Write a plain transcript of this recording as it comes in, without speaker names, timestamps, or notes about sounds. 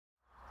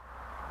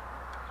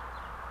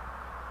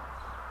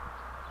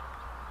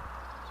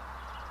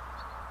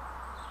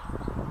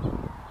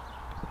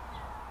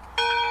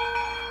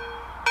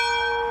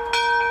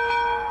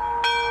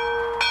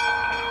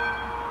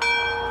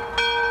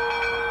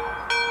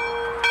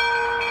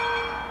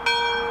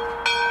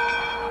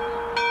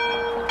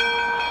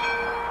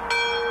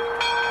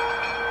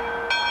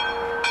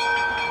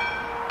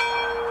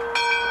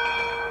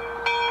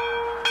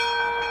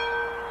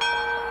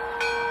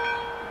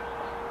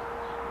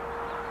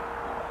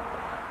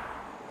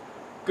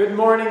Good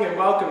morning and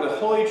welcome to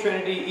Holy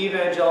Trinity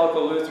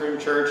Evangelical Lutheran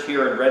Church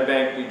here in Red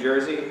Bank, New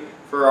Jersey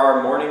for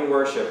our morning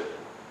worship.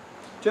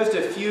 Just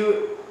a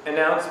few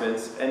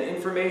announcements and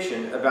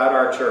information about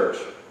our church.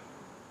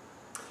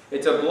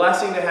 It's a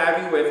blessing to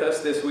have you with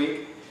us this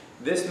week.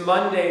 This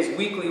Monday's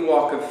weekly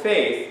walk of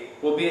faith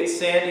will be at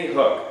Sandy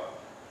Hook.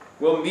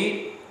 We'll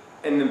meet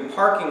in the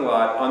parking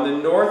lot on the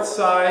north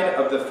side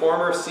of the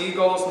former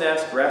Seagull's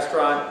Nest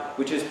restaurant,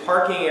 which is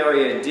parking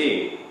area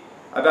D,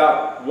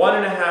 about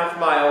 1.5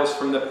 miles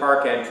from the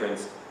park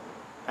entrance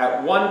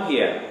at 1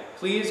 p.m.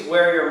 Please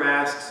wear your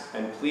masks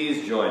and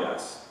please join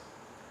us.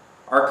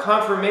 Our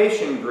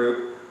confirmation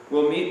group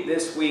will meet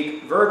this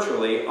week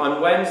virtually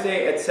on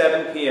Wednesday at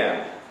 7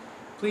 p.m.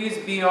 Please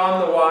be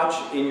on the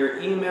watch in your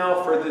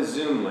email for the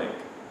Zoom link.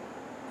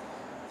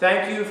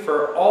 Thank you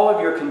for all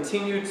of your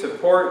continued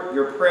support,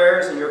 your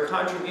prayers, and your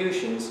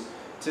contributions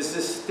to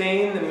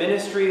sustain the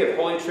ministry of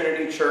Holy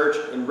Trinity Church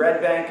in Red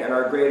Bank and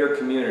our greater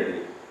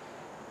community.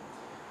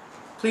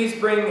 Please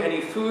bring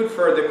any food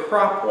for the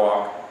crop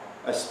walk,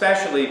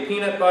 especially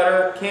peanut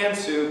butter, canned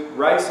soup,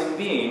 rice, and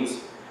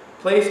beans,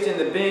 placed in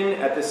the bin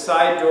at the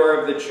side door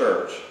of the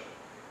church.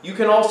 You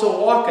can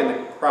also walk in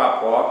the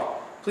crop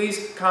walk.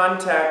 Please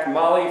contact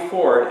Molly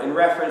Ford and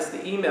reference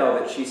the email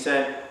that she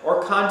sent,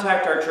 or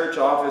contact our church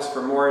office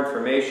for more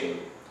information.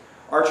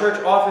 Our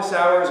church office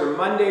hours are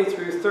Monday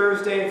through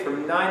Thursday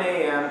from 9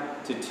 a.m.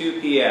 to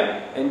 2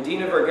 p.m. and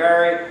Dina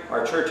Vergari,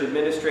 our church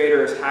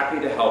administrator, is happy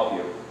to help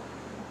you.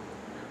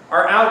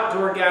 Our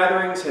outdoor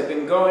gatherings have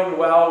been going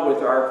well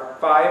with our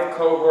 5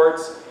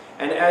 cohorts,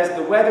 and as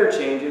the weather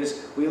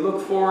changes, we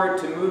look forward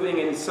to moving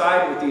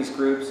inside with these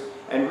groups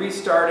and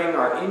restarting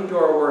our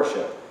indoor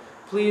worship.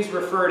 Please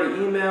refer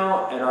to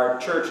email and our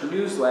church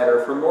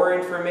newsletter for more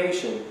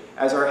information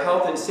as our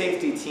health and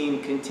safety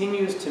team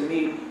continues to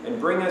meet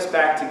and bring us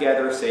back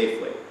together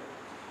safely.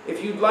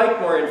 If you'd like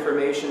more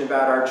information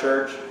about our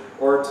church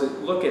or to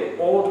look at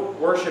old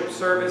worship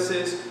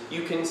services,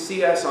 you can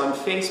see us on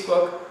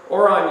Facebook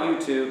or on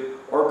YouTube,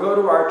 or go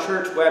to our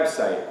church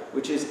website,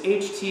 which is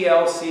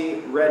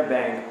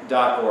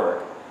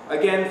htlcredbank.org.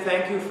 Again,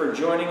 thank you for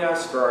joining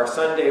us for our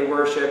Sunday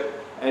worship,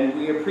 and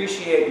we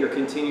appreciate your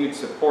continued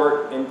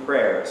support and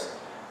prayers.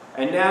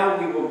 And now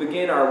we will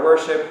begin our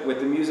worship with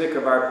the music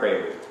of our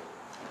prelude.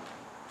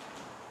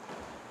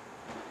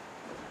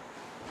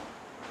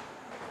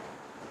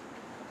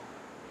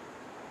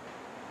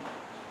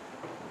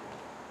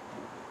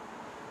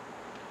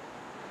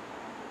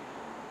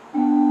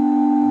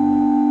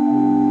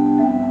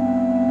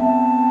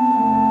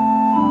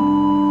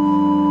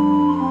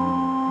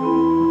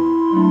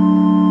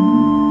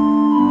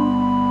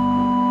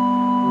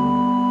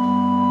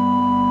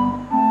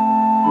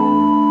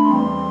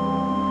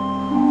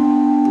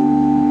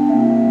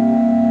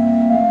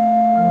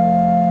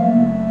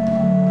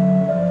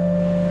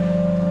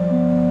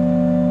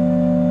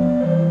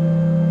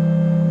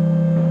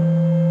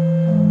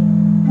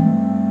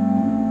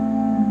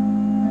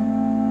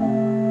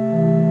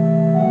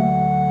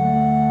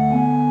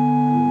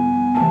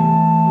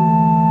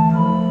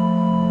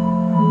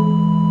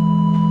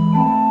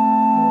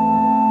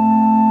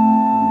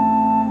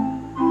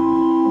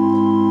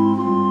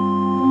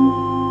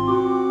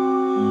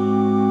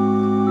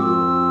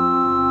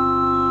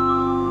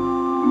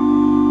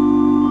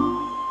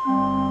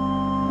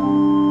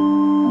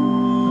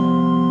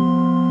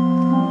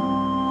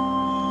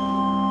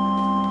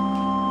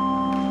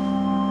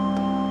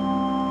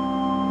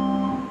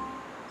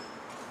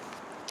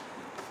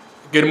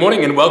 Good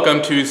morning and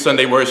welcome to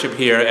Sunday worship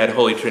here at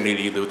Holy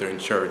Trinity Lutheran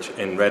Church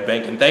in Red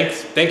Bank. And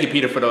thank you,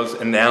 Peter, for those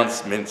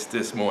announcements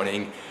this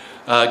morning.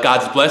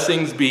 God's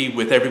blessings be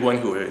with everyone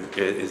who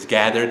is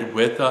gathered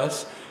with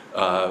us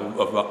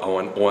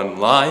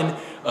online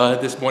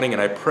this morning.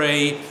 And I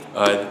pray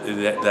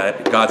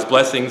that God's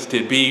blessings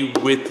to be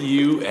with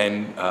you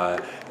and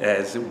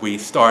as we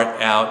start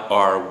out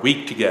our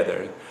week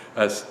together.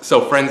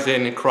 So friends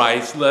in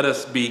Christ, let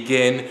us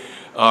begin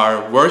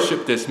our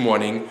worship this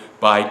morning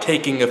by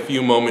taking a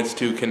few moments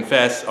to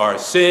confess our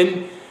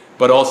sin,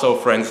 but also,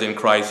 friends in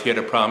Christ, hear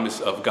the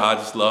promise of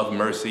God's love,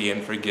 mercy,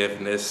 and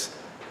forgiveness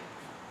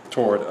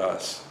toward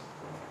us.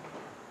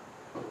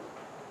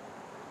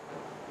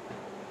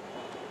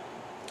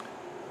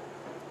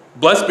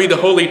 Blessed be the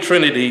Holy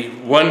Trinity,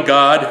 one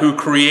God who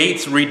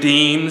creates,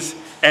 redeems,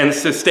 and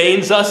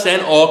sustains us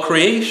and all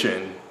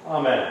creation.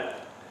 Amen.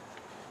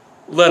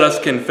 Let us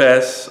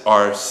confess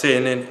our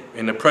sin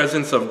in the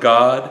presence of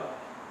God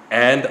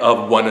and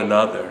of one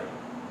another.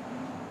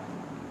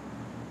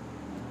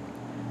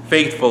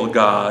 Faithful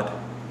God,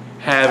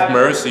 have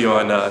mercy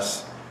on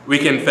us. We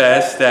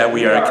confess that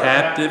we are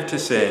captive to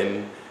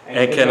sin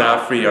and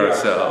cannot free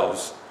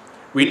ourselves.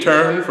 We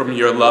turn from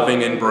your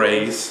loving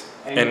embrace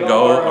and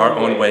go our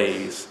own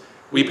ways.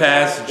 We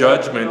pass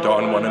judgment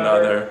on one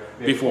another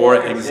before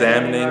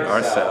examining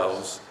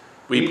ourselves.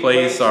 We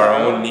place our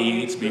own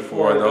needs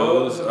before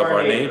those of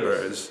our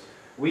neighbors.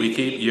 We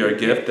keep your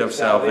gift of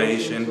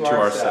salvation to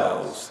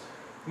ourselves.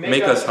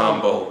 Make us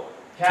humble,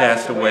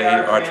 cast away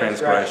our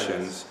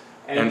transgressions,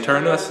 and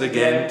turn us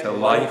again to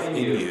life in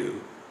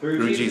you.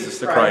 through Jesus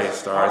the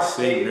Christ, our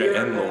Savior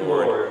and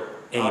Lord.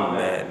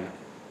 Amen.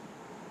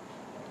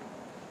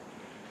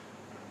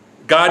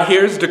 God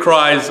hears the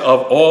cries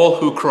of all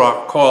who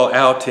call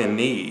out in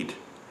need,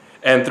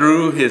 and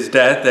through his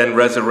death and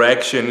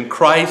resurrection,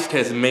 Christ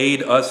has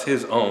made us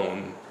his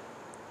own.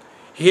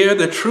 Hear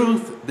the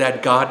truth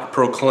that God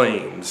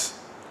proclaims.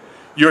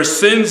 Your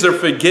sins are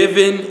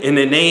forgiven in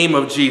the name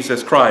of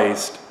Jesus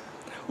Christ.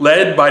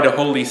 Led by the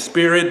Holy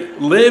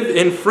Spirit, live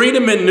in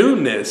freedom and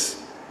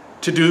newness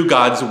to do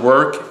God's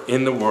work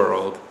in the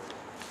world.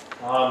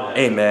 Amen.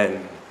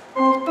 Amen.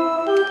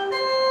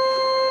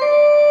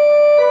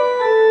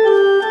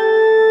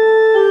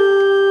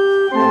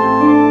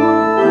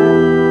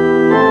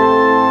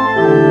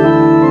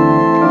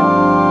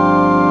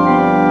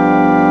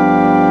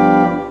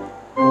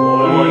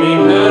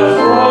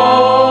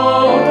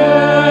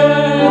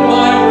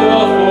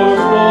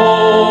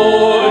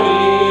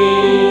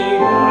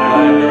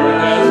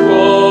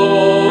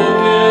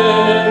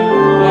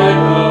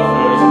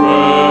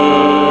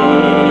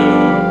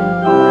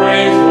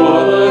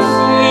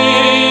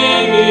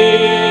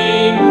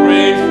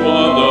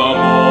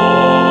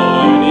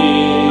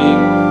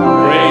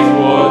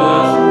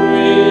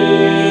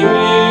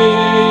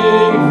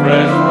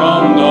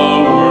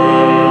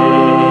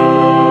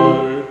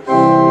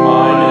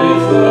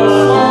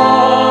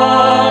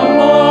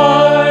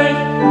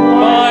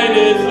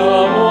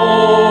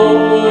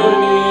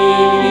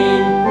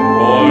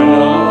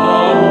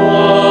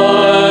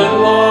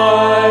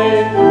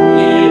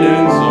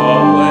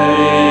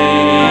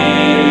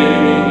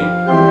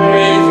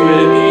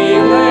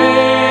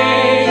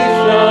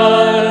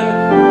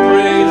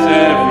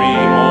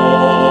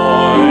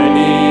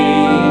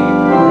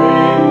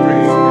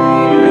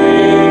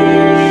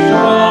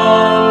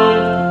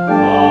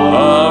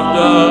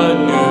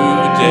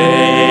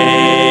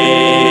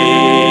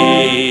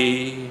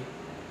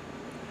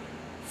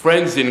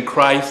 In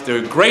Christ,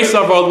 the grace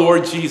of our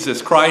Lord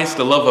Jesus Christ,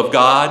 the love of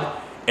God,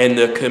 and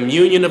the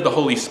communion of the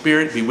Holy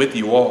Spirit be with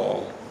you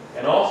all.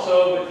 And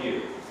also with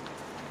you.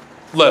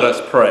 Let us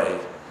pray.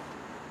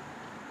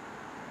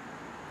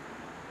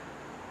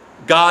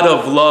 God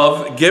of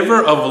love,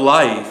 giver of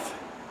life,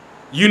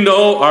 you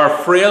know our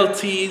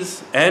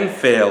frailties and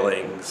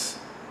failings.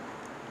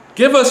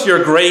 Give us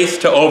your grace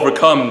to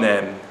overcome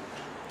them.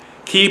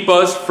 Keep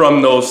us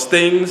from those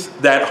things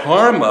that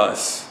harm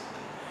us,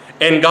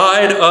 and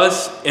guide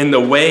us in the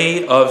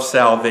way of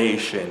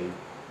salvation.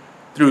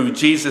 Through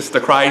Jesus the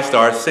Christ,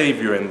 our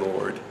Savior and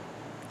Lord.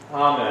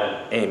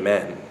 Amen.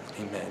 Amen.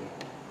 Amen.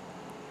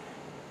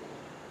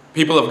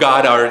 People of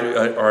God,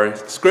 our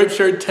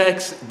scripture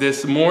text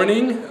this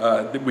morning,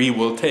 we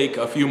will take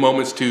a few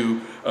moments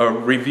to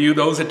review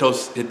those at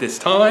this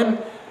time.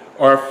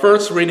 Our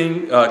first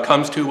reading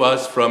comes to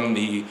us from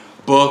the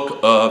book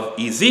of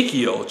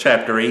Ezekiel,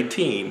 chapter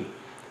 18.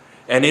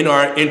 And in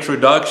our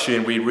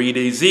introduction, we read,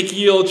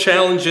 Ezekiel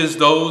challenges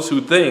those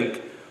who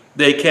think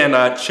they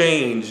cannot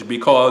change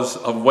because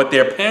of what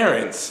their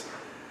parents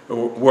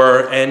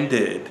were and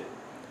did,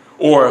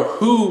 or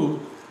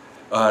who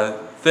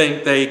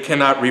think they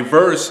cannot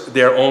reverse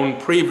their own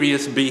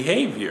previous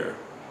behavior.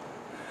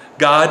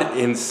 God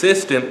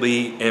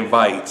insistently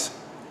invites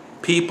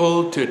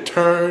people to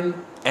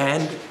turn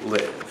and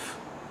live.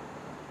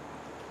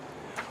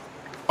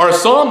 Our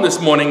psalm this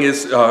morning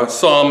is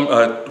Psalm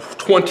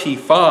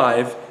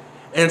 25,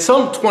 and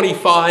Psalm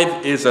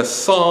 25 is a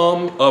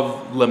psalm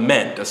of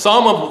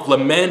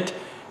lament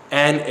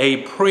and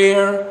a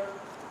prayer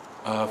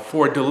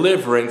for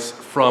deliverance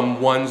from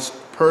one's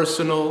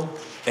personal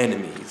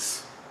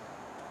enemies.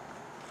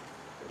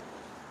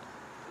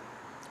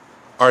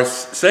 Our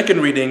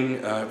second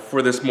reading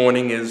for this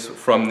morning is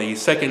from the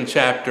second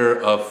chapter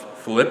of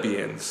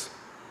Philippians.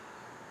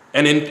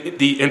 And in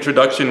the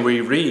introduction we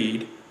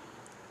read,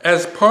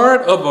 as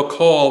part of a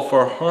call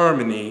for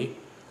harmony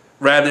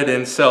rather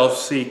than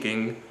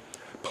self-seeking,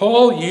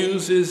 Paul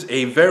uses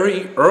a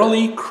very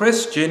early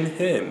Christian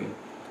hymn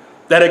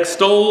that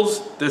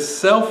extols the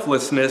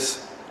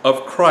selflessness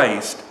of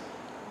Christ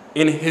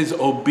in his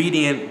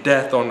obedient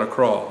death on the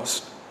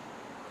cross.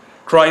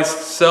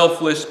 Christ's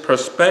selfless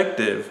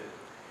perspective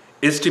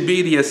is to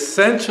be the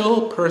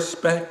essential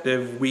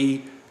perspective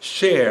we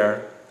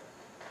share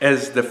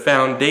as the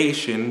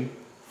foundation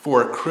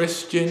for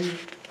Christian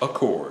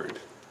accord.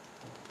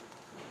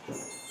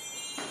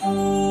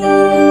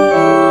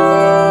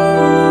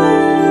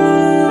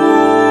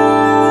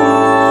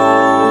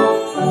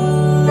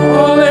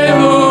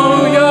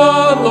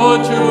 Hallelujah,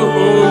 Lord, to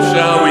whom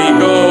shall we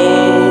go?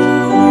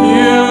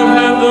 You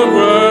have the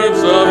words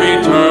of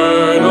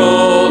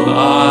eternal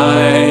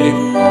life.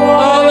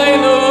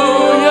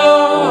 Hallelujah,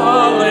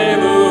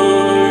 hallelujah.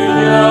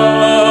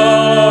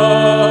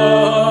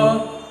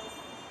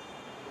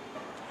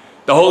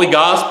 The Holy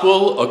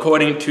Gospel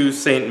according to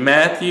St.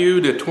 Matthew,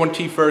 the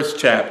 21st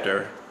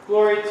chapter.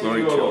 Glory to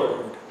you, O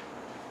Lord.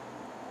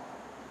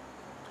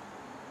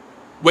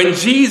 When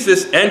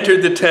Jesus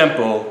entered the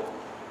temple,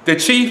 the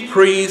chief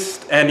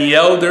priests and the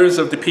elders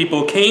of the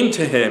people came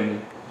to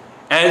him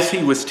as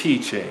he was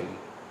teaching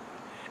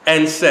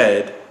and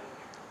said,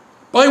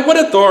 "By what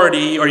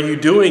authority are you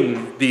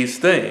doing these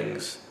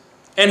things?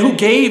 And who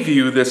gave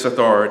you this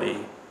authority?"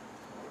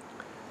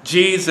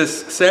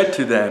 Jesus said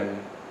to them,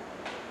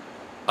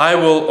 "I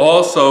will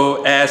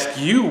also ask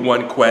you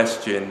one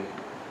question.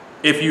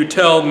 If you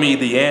tell me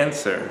the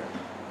answer,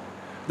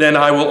 then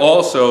I will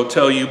also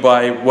tell you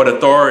by what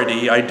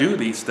authority I do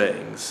these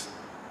things.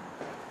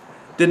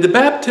 Did the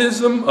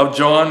baptism of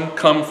John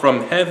come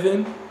from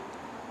heaven,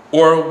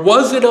 or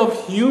was it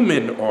of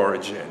human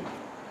origin?"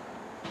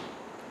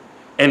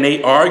 And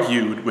they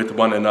argued with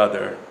one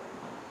another.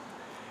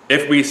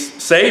 "If we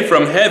say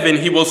from heaven,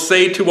 he will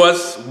say to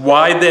us,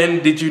 'Why then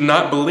did you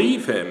not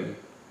believe him?'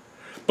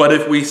 But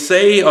if we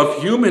say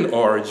of human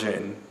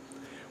origin,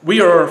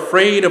 we are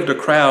afraid of the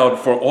crowd,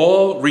 for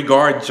all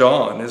regard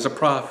John as a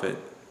prophet."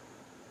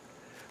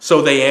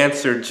 So they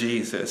answered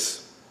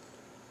Jesus,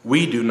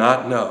 "We do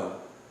not know."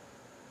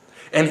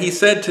 And he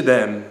said to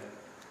them,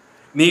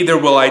 "Neither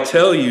will I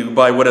tell you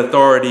by what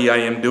authority I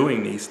am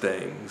doing these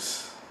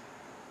things.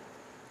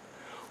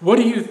 What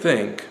do you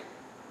think?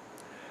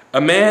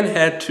 A man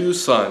had 2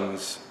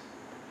 sons.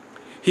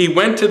 He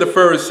went to the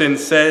first and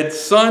said,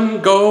 'Son,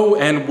 go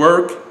and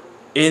work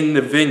in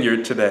the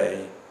vineyard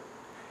today.'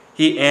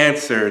 He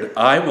answered,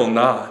 'I will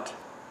not.'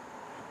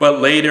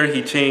 But later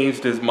he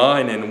changed his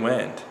mind and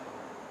went.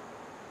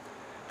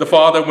 The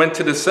father went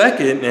to the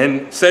second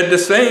and said the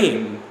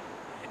same.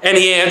 And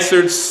he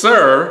answered,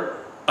 'Sir,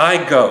 I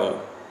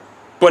go.'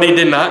 But he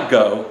did not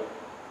go.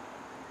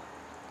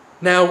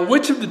 Now,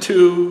 which of the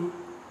 2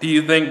 do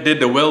you think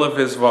did the will of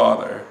his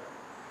father?"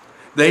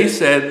 They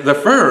said, "The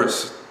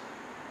first."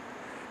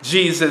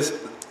 Jesus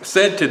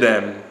said to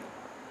them,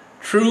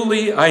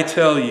 "Truly I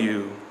tell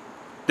you,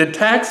 the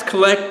tax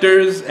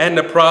collectors and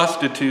the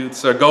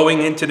prostitutes are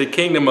going into the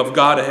kingdom of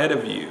God ahead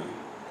of you.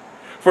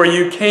 For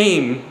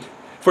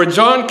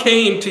John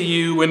came to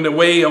you in the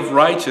way of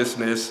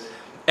righteousness,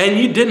 and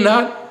you did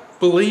not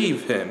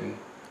believe him.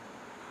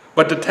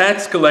 But the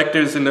tax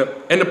collectors and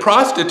the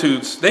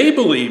prostitutes, they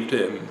believed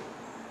him.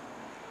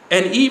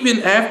 And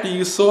even after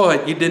you saw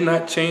it, you did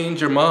not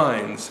change your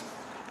minds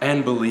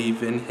and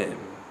believe in him."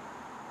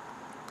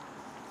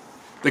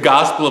 The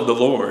gospel of the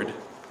Lord.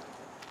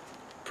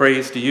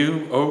 Praise to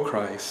you, O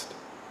Christ.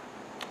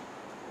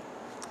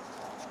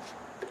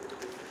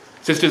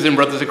 Sisters and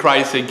brothers of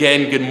Christ,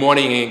 again, good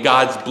morning, and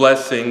God's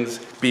blessings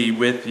be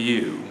with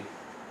you.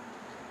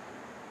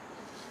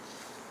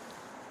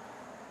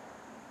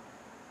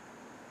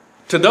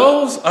 To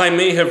those I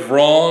may have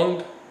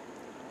wronged,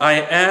 I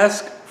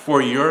ask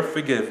for your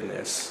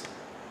forgiveness.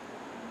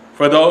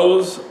 For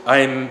those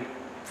I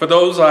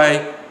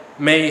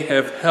may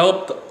have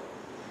helped,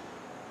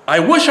 I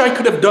wish I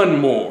could have done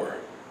more.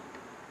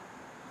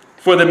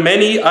 For the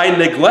many I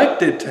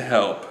neglected to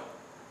help,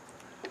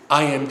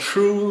 I am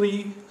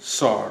truly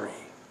sorry.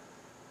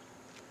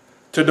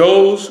 To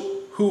those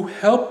who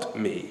helped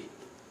me,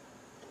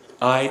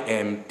 I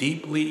am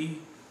deeply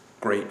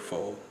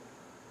grateful.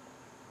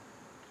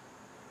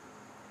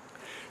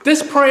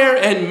 This prayer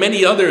and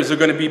many others are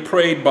going to be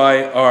prayed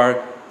by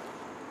our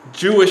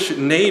Jewish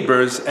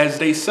neighbors as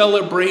they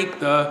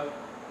celebrate the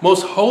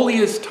most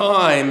holiest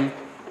time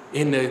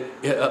in the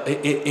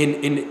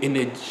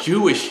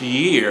Jewish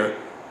year,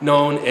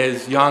 known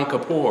as Yom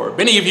Kippur.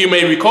 Many of you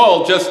may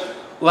recall just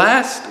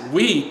last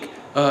week,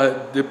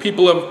 the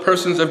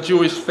persons of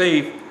Jewish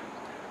faith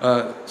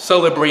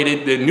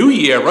celebrated the New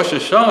Year, Rosh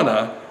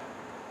Hashanah,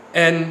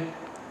 and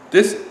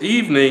this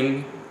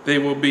evening they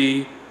will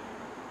be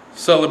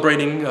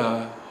celebrating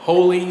a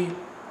holy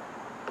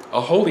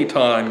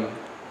time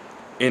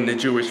in the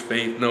Jewish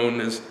faith known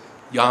as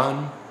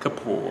Yom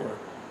Kippur,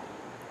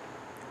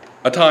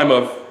 a time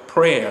of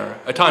prayer,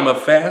 a time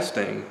of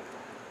fasting,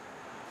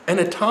 and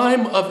a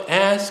time of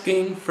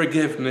asking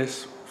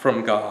forgiveness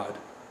from God.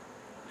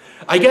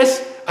 I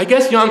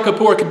guess Yom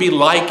Kippur could be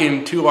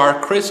likened to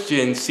our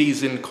Christian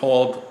season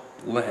called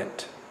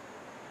Lent.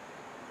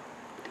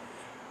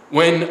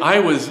 When I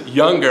was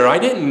younger, I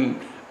didn't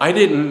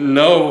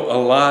know a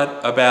lot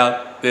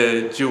about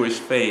the Jewish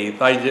faith.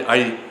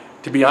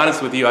 To be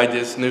honest with you, I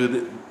just knew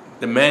that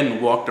the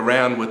men walked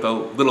around with a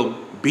little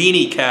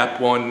beanie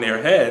cap on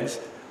their heads,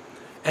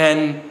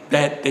 and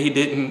that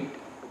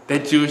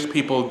Jewish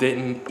people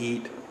didn't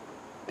eat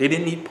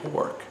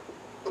pork.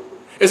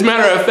 As a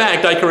matter of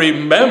fact, I can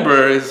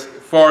remember, as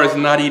far as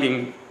not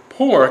eating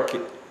pork,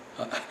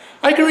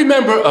 I can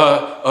remember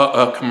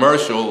a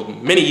commercial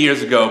many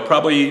years ago,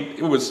 probably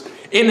it was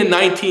in the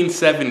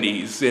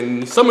 1970s,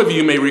 and some of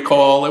you may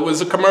recall, it was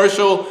a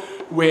commercial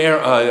where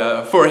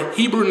for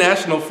Hebrew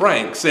National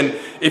Franks. And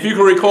if you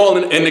can recall,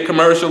 in the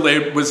commercial,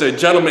 there was a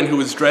gentleman who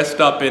was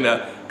dressed up in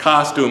a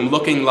costume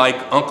looking like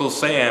Uncle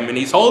Sam, and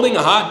he's holding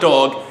a hot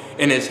dog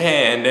in his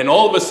hand, and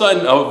all of a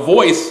sudden a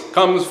voice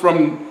comes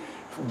from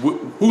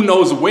who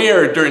knows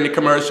where during the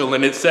commercial,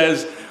 and it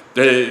says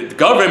the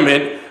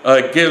government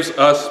gives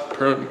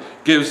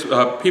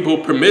people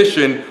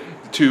permission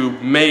to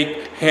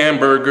make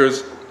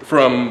hamburgers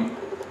from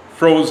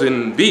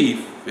frozen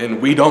beef,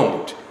 and we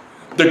don't.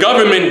 The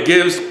government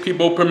gives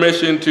people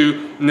permission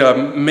to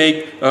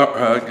make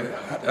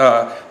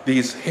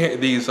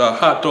these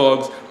hot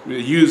dogs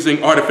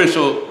using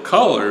artificial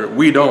color.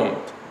 We don't.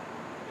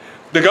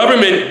 The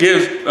government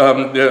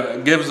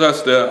gives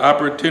us the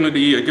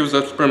opportunity, it gives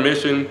us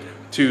permission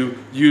to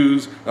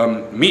use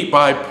meat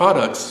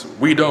byproducts.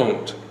 We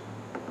don't.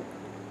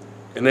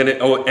 And then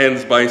it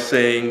ends by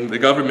saying the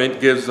government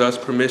gives us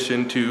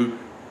permission to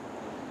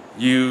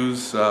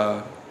use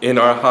in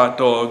our hot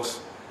dogs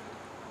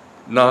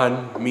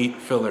non-meat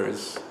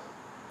fillers.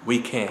 We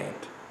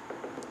can't.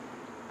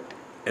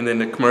 And then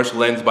the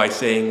commercial ends by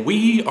saying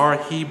we are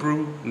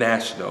Hebrew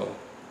national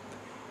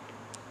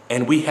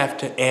and we have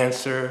to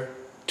answer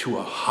to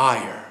a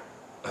higher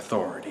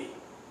authority.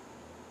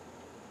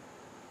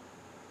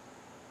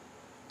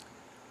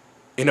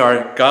 In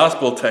our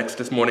gospel text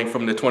this morning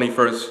from the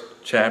 21st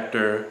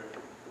chapter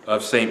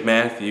of St.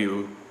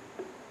 Matthew,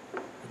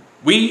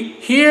 we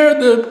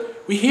hear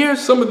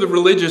some of the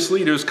religious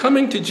leaders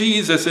coming to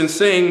Jesus and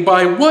saying,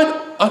 by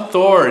what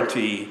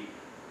authority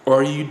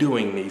are you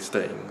doing these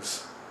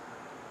things?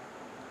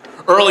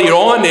 Earlier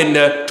on in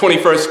the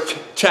 21st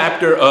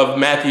chapter of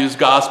Matthew's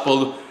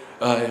gospel,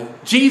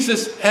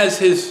 Jesus has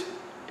this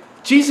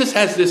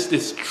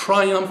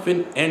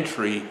triumphant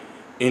entry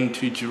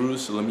into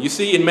Jerusalem. You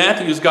see, in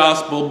Matthew's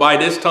gospel, by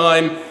this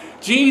time,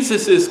 he's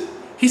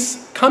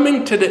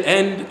coming to the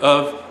end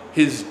of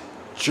his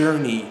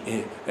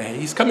journey.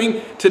 He's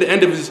coming to the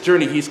end of his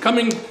journey. He's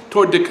coming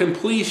toward the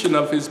completion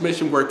of his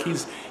mission work.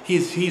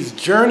 He's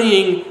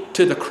journeying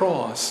to the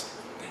cross.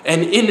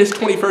 And in this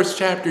 21st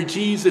chapter,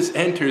 Jesus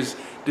enters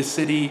the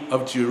city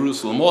of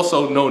Jerusalem,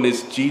 also known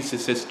as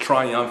Jesus'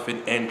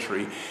 triumphant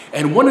entry.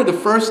 And one of the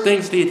first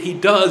things that he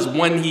does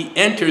when he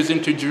enters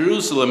into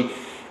Jerusalem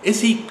is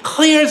he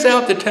clears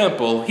out the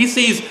temple. He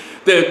sees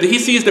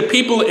the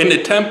people in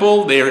the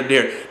temple.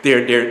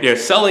 They're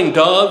selling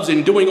doves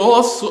and doing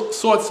all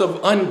sorts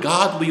of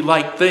ungodly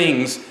like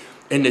things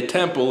in the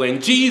temple.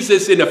 And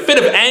Jesus, in a fit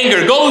of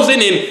anger, goes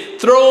in and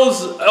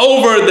throws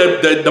over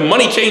the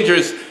money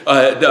changers'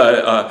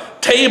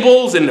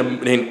 tables,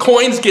 and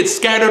coins get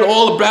scattered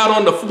all about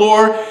on the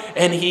floor.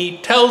 And he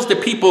tells the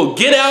people,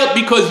 get out,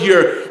 because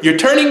you're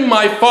turning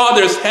my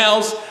Father's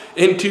house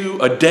into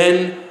a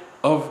den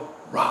of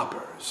robbers.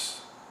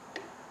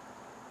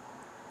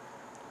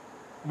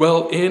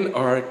 Well, in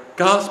our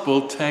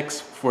gospel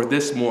text for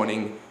this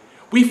morning,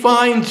 we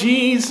find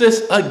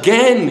Jesus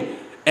again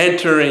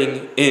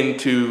entering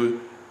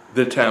into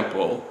the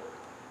temple.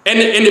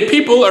 And the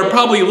people are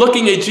probably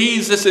looking at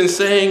Jesus and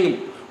saying,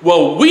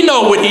 well, we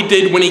know what he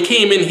did when he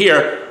came in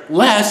here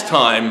last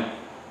time.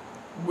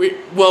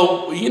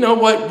 Well, you know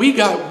what? We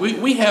have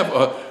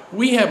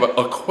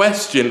a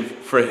question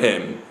for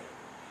him.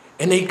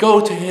 And they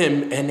go to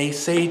him and they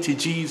say to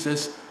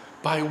Jesus,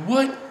 by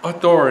what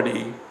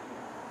authority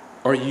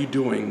are you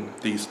doing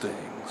these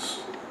things?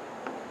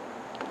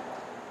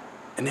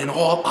 And then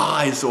all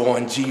eyes are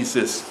on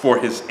Jesus for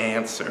his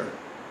answer.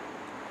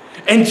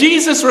 And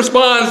Jesus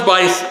responds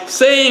by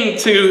saying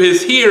to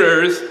his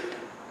hearers,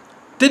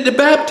 did the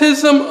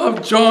baptism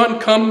of John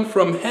come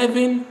from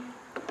heaven,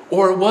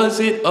 or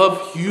was it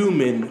of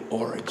human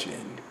origin?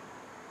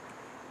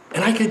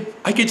 And I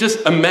could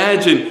just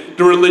imagine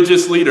the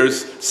religious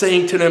leaders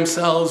saying to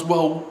themselves,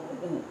 well,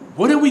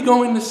 what are we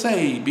going to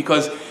say?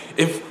 Because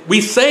if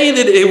we say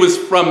that it was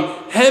from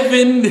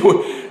heaven,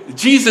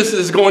 Jesus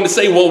is going to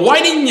say, well,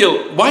 why didn't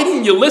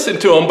you listen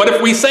to him? But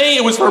if we say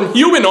it was from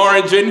human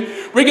origin,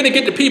 we're going to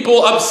get the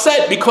people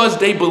upset because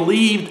they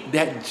believed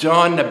that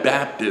John the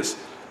Baptist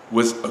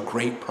was a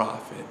great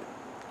prophet.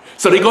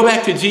 So they go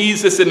back to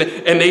Jesus and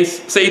they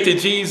say to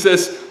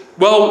Jesus,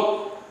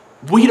 well,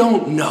 we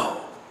don't know.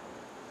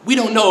 We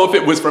don't know if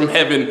it was from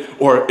heaven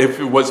or if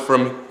it was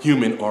from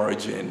human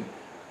origin.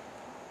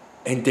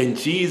 And then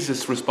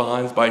Jesus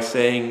responds by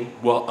saying,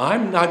 well,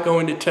 I'm not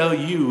going to tell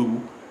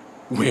you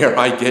where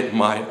I get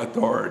my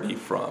authority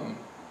from.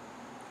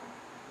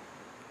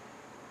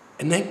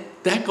 And then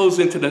that goes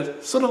into the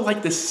sort of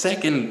like the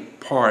second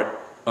part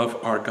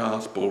of our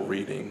gospel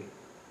reading.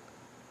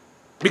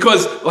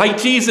 Because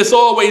like Jesus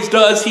always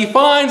does, he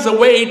finds a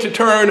way to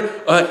turn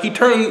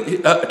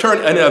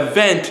an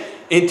event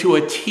into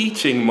a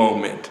teaching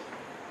moment.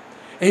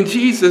 And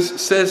Jesus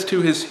says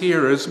to his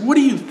hearers, what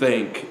do you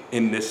think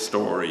in this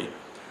story?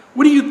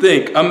 What do you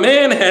think? A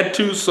man had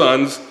two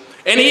sons,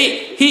 and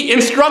he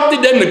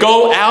instructed them to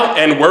go out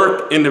and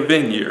work in the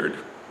vineyard.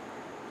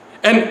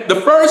 And the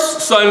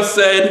first son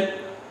said,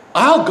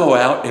 I'll go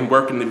out and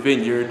work in the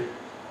vineyard,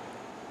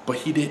 but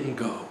he didn't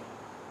go.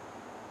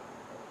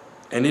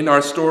 And in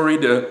our story,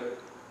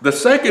 the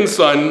second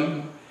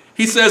son,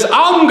 he says,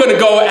 I'm going to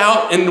go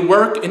out and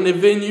work in the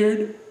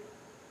vineyard,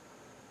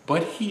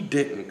 but he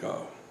didn't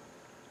go.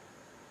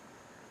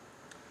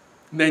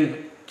 And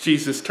then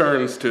Jesus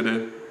turns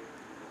to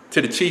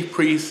the chief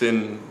priests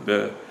and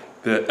the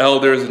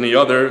elders and the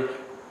other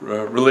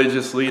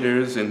religious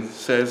leaders and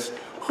says,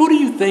 who do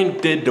you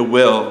think did the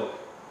will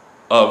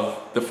of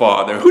the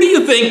Father? Who do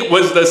you think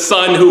was the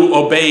son who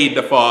obeyed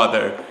the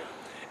Father?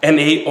 And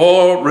they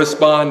all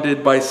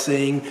responded by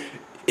saying,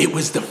 It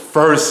was the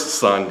first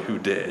son who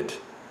did.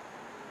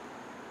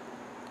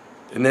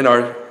 And then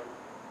our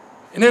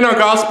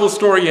gospel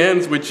story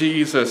ends with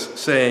Jesus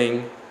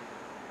saying,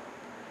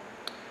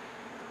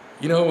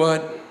 you know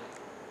what?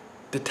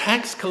 The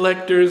tax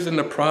collectors and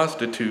the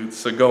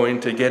prostitutes are going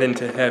to get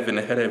into heaven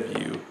ahead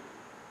of you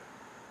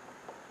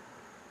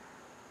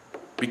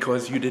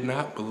because you did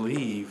not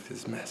believe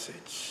his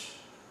message.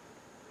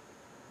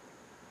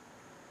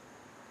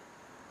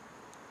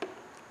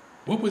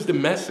 What was the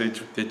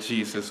message that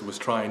Jesus was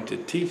trying to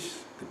teach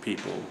the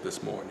people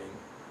this morning?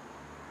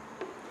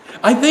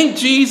 I think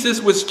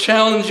Jesus was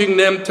challenging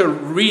them to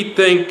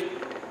rethink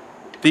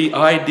the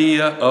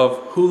idea of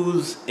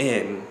who's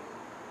in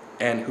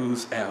and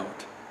who's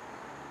out.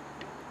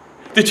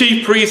 The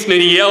chief priests and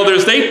the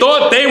elders, they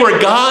thought they were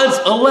God's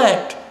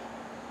elect.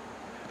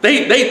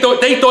 They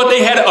thought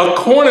they had a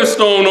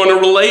cornerstone on a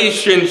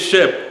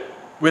relationship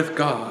with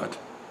God.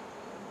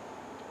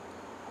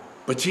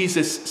 But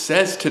Jesus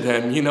says to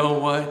them, you know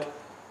what?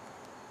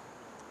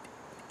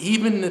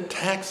 Even the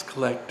tax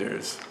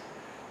collectors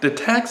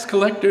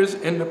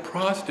and the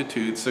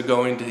prostitutes are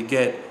going to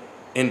get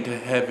into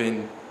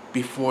heaven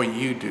before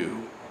you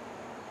do.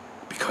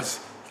 Because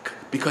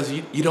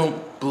you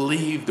don't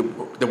believe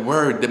the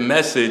word, the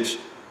message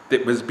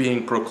that was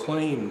being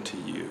proclaimed to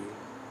you.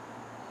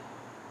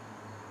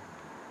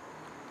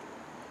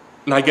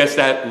 And I guess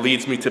that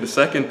leads me to the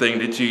second thing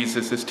that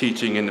Jesus is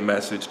teaching in the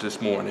message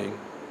this morning.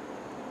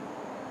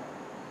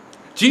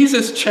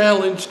 Jesus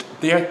challenged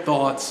their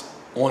thoughts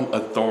on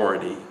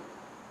authority.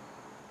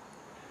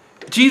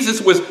 Jesus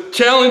was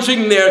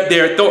challenging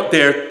their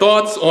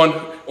thoughts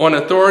on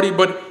authority,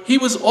 but he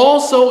was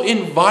also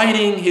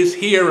inviting his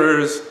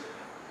hearers.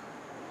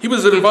 He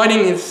was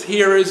inviting his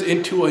hearers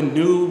into a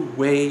new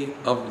way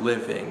of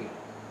living.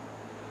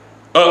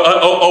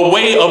 A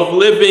way of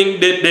living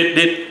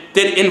that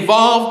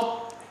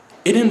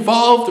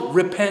involved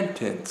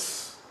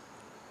repentance.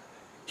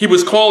 He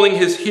was calling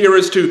his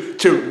hearers to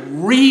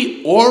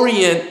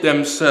reorient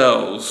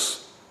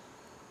themselves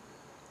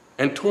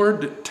and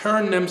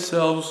turn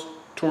themselves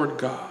toward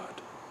God.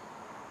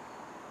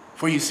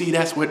 For you see,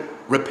 that's what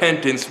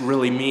repentance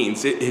really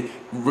means.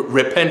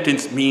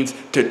 Repentance means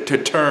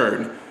to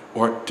turn,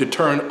 or to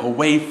turn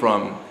away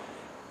from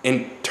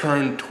and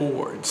turn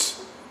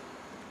towards.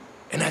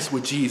 And that's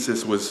what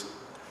Jesus was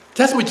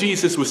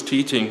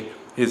teaching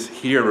his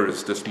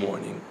hearers this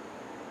morning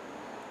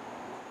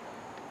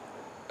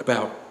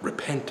about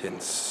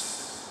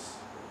repentance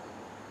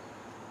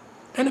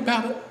and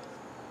about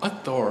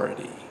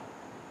authority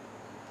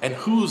and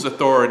whose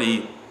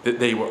authority that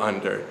they were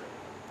under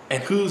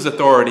and whose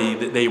authority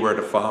that they were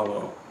to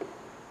follow.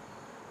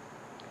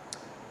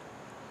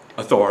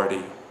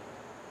 Authority.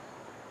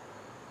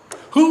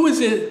 Who is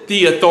it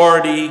the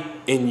authority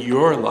in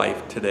your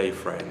life today,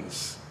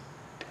 friends?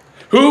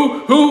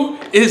 Who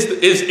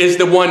is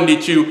the one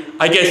that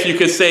I guess you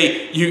could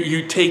say,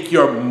 you take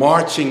your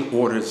marching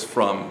orders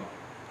from,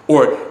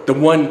 or the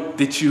one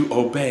that you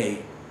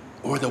obey,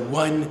 or the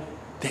one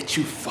that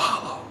you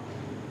follow?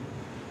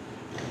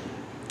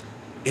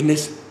 In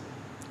this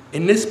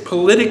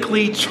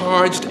politically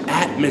charged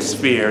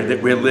atmosphere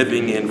that we're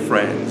living in,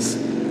 friends,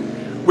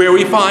 where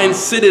we find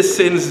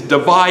citizens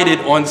divided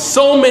on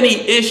so many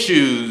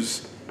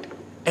issues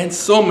and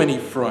so many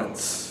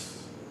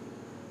fronts,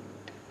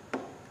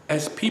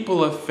 as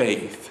people of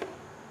faith,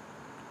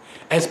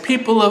 I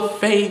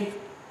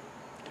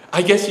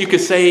guess you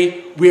could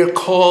say we're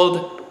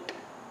called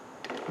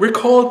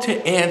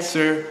to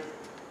answer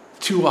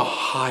to a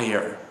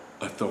higher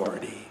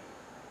authority.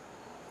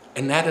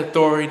 And that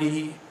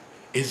authority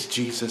is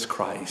Jesus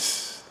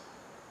Christ,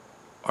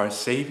 our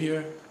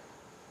Savior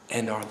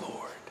and our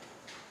Lord.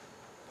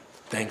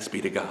 Thanks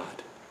be to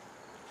God.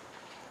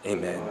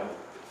 Amen.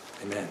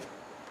 Amen.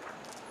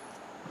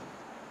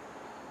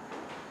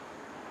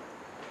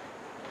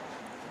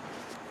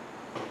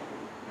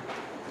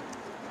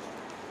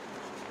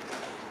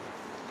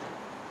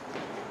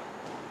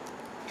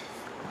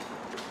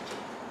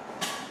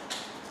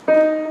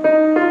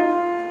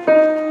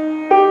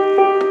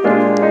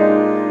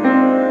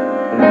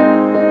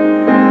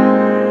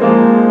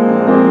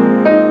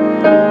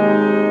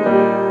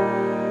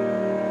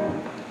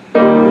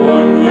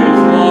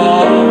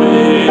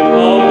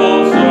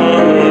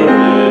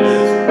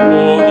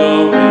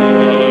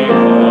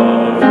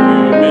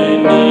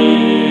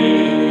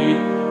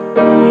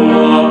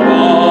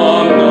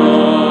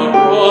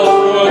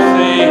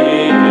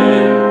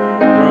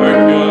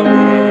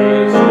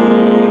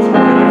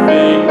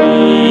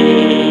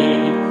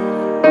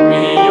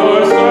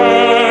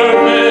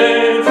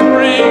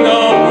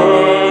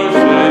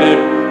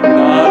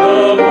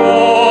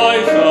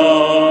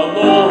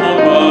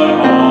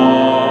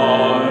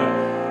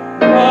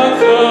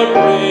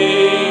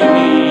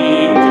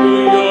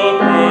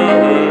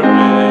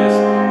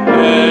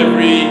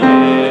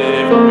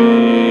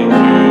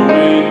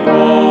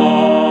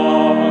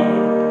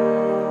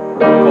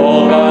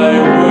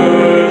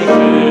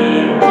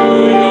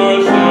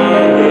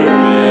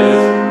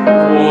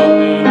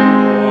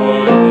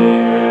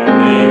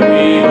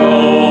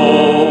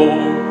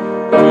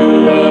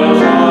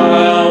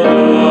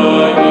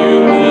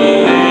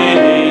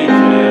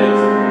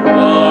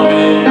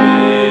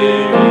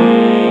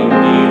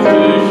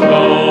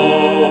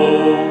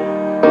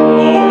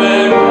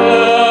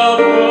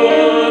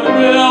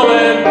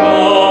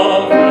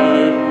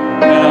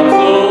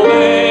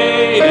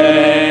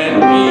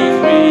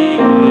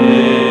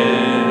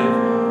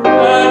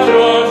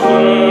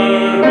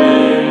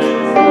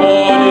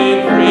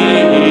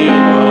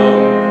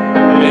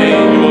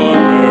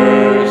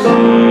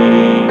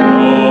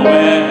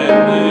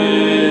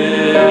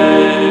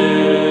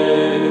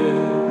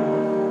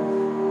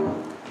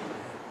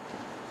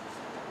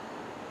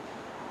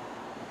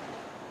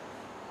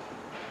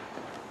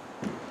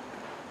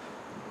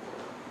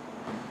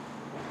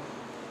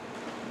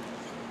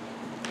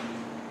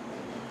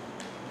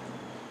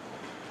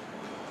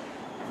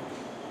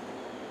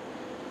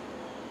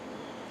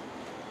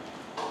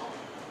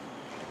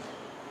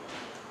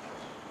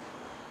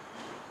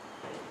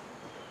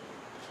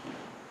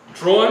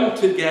 Drawn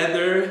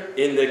together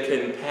in the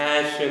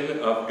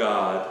compassion of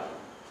God,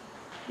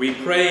 we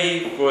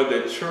pray for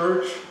the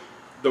church,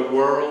 the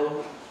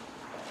world,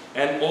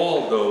 and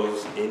all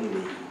those in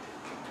need.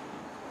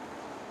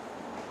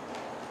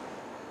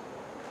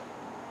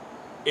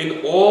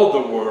 In all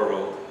the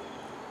world,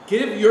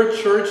 give your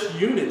church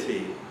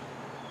unity.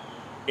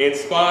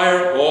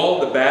 Inspire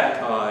all the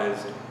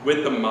baptized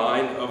with the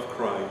mind of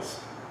Christ.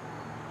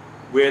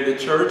 Where the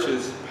church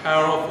is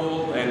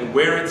powerful and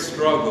where it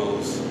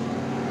struggles,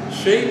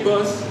 shape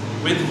us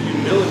with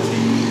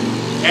humility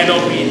and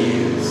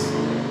obedience,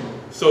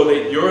 so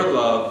that your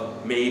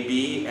love may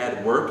be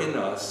at work in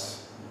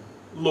us.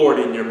 Lord,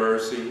 in your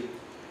mercy,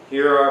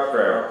 hear our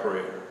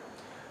prayer.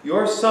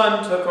 Your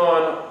Son took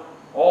on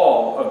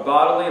all of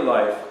bodily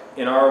life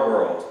in our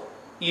world,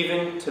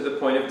 even to the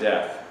point of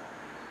death.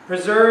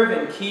 Preserve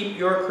and keep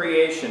your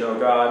creation, O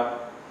God.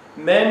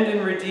 Mend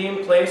and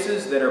redeem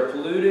places that are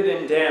polluted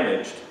and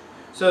damaged,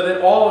 so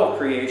that all of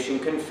creation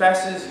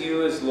confesses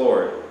you as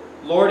Lord.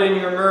 Lord, in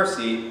your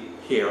mercy,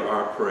 hear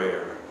our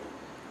prayer.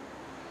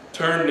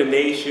 Turn the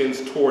nations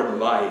toward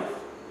life.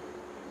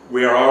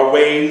 Where our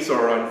ways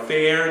are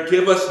unfair,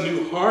 give us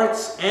new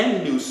hearts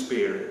and new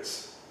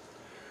spirits.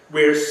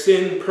 Where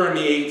sin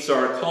permeates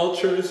our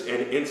cultures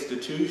and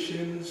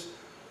institutions,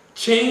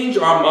 change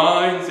our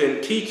minds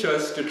and teach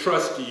us to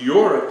trust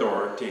your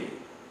authority.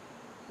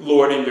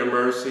 Lord, in your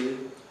mercy,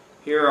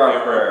 hear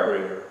our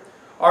prayer.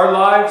 Our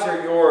lives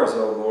are yours,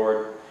 O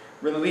Lord.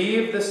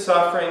 Relieve the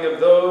suffering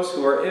of those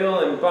who are ill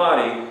in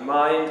body,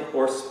 mind,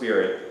 or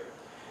spirit.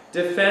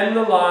 Defend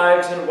the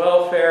lives and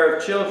welfare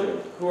of children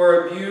who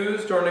are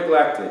abused or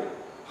neglected,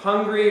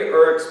 hungry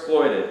or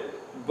exploited,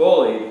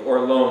 bullied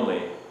or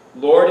lonely.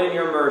 Lord, in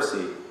your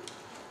mercy,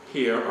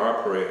 hear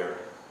our prayer.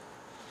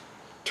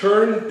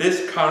 Turn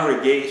this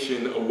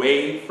congregation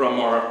away from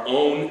our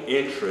own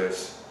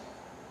interests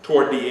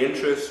toward the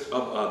interests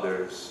of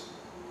others.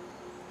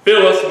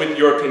 Fill us with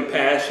your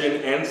compassion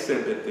and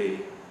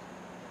sympathy.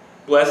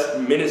 Bless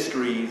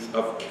ministries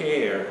of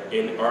care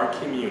in our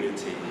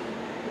community.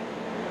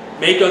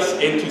 Make us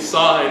into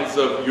signs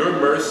of your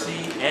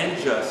mercy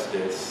and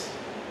justice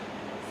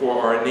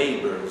for our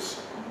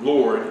neighbors.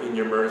 Lord, in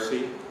your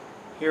mercy,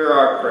 hear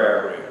our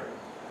prayer.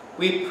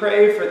 We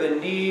pray for the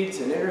needs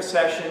and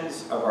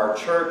intercessions of our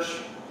church,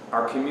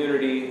 our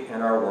community,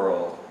 and our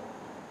world.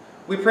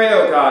 We pray,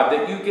 O God,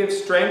 that you give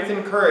strength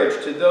and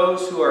courage to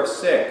those who are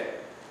sick,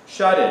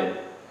 shut in,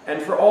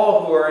 and for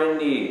all who are in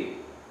need.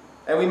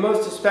 And we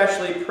most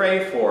especially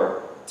pray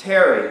for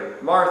Terry,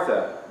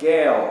 Martha,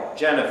 Gail,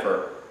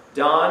 Jennifer,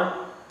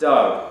 Don,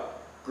 Doug,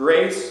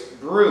 Grace,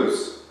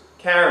 Bruce,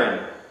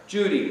 Karen,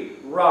 Judy,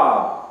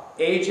 Rob,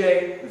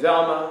 AJ,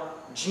 Velma,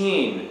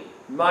 Jean,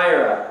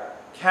 Myra,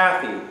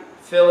 Kathy,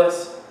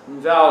 Phyllis,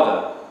 and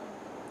Valda.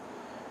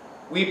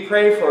 We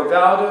pray for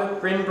Valda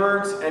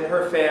Grinbergs and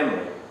her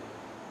family.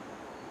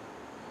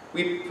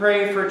 We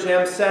pray for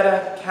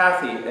Jamsetta,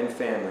 Kathy, and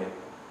family.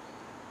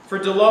 For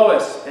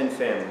Delois and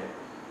family.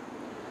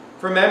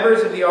 For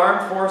members of the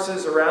armed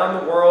forces around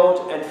the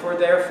world and for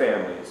their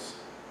families.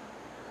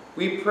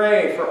 We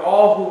pray for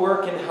all who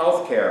work in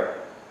healthcare,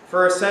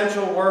 for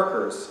essential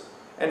workers,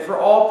 and for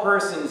all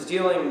persons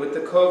dealing with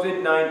the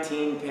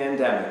COVID-19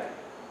 pandemic.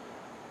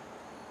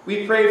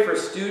 We pray for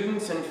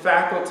students and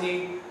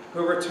faculty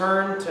who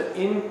return to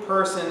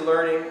in-person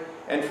learning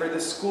and for the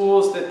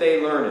schools that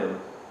they learn in.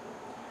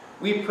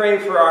 We pray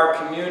for our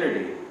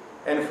community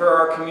and for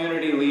our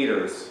community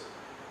leaders.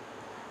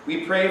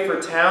 We pray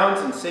for towns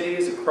and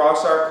cities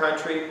across our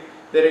country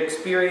that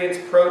experience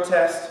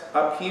protest,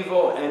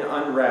 upheaval, and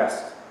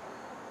unrest.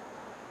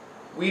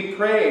 We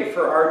pray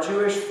for our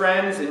Jewish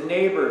friends and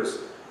neighbors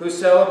who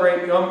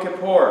celebrate Yom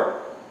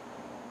Kippur.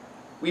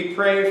 We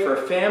pray for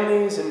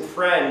families and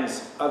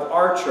friends of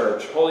our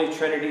church, Holy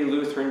Trinity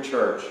Lutheran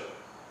Church.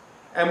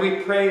 And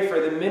we pray for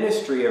the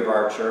ministry of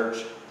our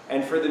church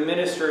and for the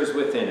ministers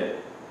within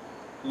it.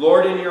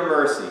 Lord, in your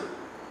mercy,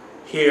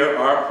 hear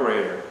our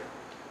prayer.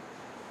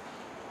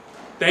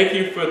 Thank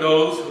you for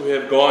those who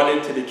have gone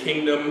into the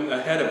kingdom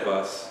ahead of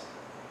us,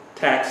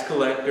 tax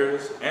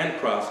collectors and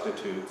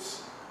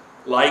prostitutes,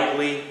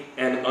 likely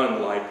and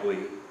unlikely,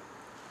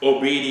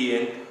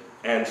 obedient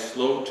and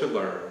slow to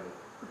learn.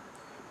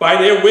 By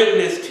their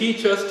witness,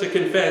 teach us to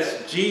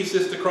confess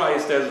Jesus the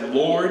Christ as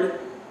Lord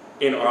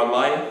in our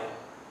life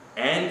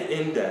and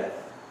in death.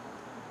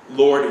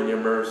 Lord, in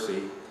your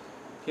mercy,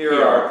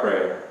 hear our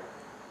prayer.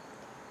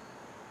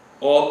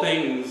 All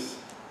these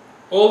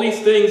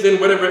things and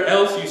whatever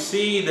else you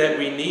see that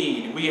we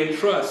need, we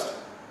entrust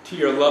to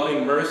your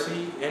loving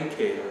mercy and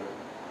care.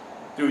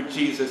 Through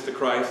Jesus the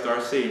Christ,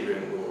 our Savior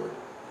and Lord.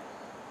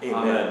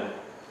 Amen.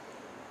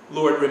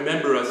 Lord,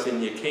 remember us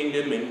in your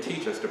kingdom and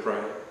teach us to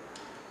pray.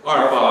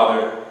 Our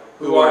Father,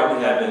 who art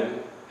in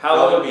heaven,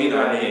 hallowed be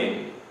thy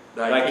name.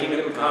 Thy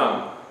kingdom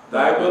come,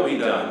 thy will be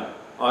done,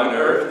 on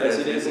earth as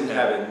it is in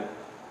heaven.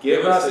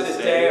 Give us this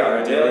day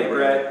our daily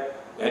bread,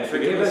 and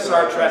forgive us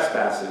our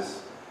trespasses,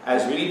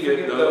 as we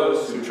forgive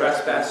those who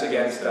trespass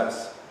against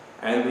us.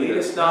 And lead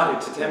us not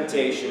into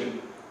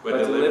temptation, but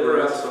deliver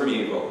us from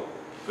evil.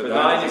 For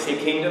thine is the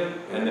kingdom,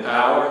 and the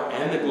power,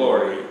 and the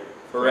glory,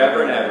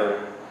 forever and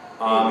ever.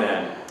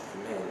 Amen.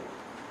 Amen.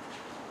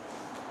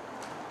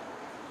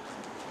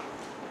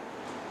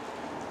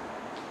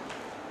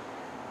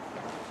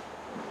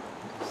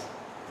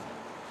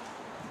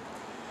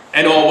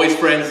 And always,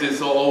 friends,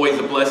 it's always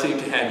a blessing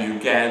to have you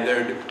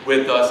gathered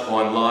with us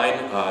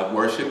online,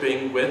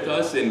 worshiping with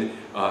us, and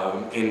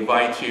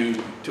invite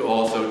you to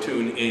also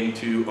tune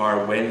into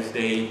our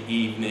Wednesday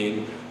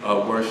evening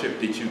worship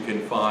that you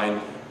can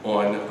find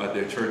on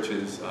the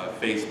church's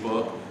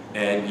Facebook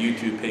and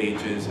YouTube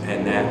pages,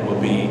 and that will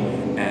be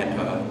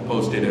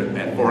posted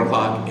at 4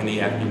 o'clock in the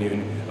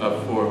afternoon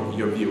for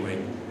your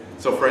viewing.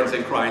 So friends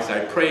in Christ, I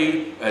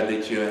pray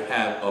that you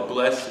have a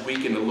blessed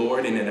week in the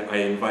Lord, and I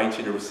invite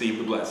you to receive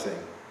the blessing.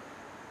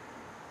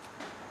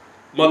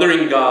 Mother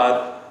in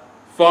God,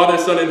 Father,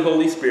 Son, and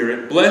Holy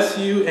Spirit, bless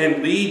you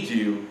and lead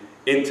you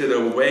into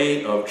the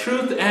way of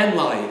truth and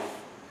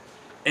life.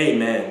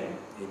 Amen.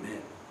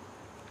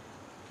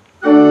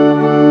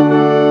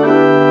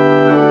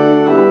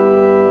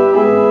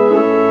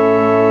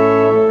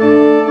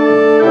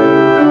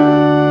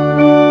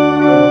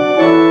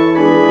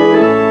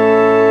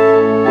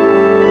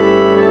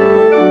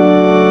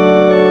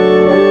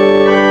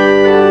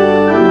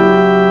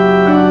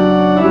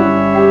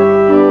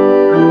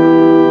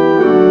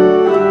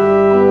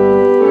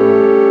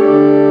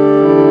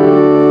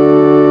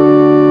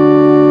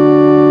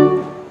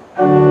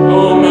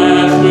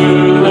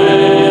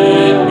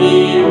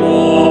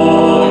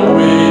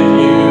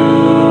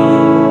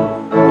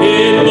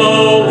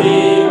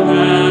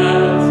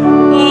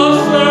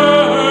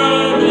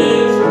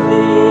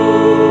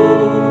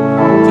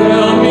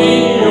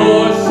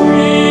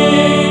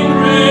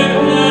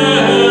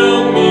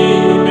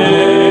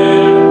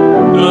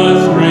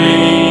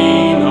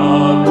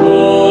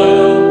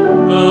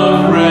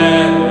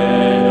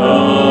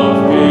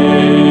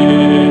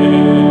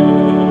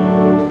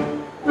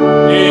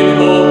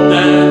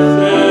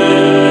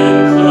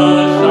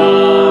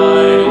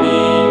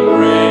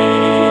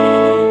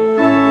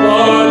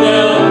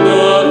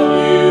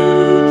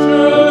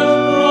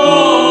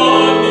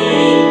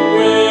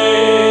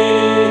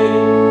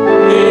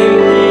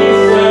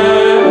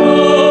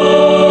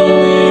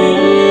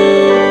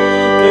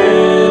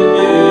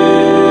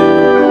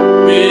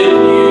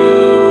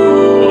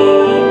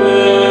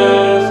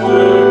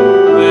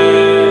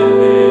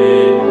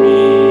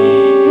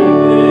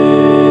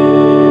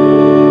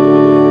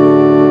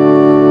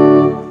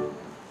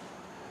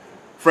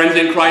 Friends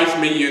in Christ,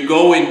 may you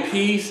go in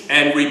peace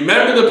and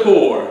remember the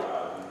poor.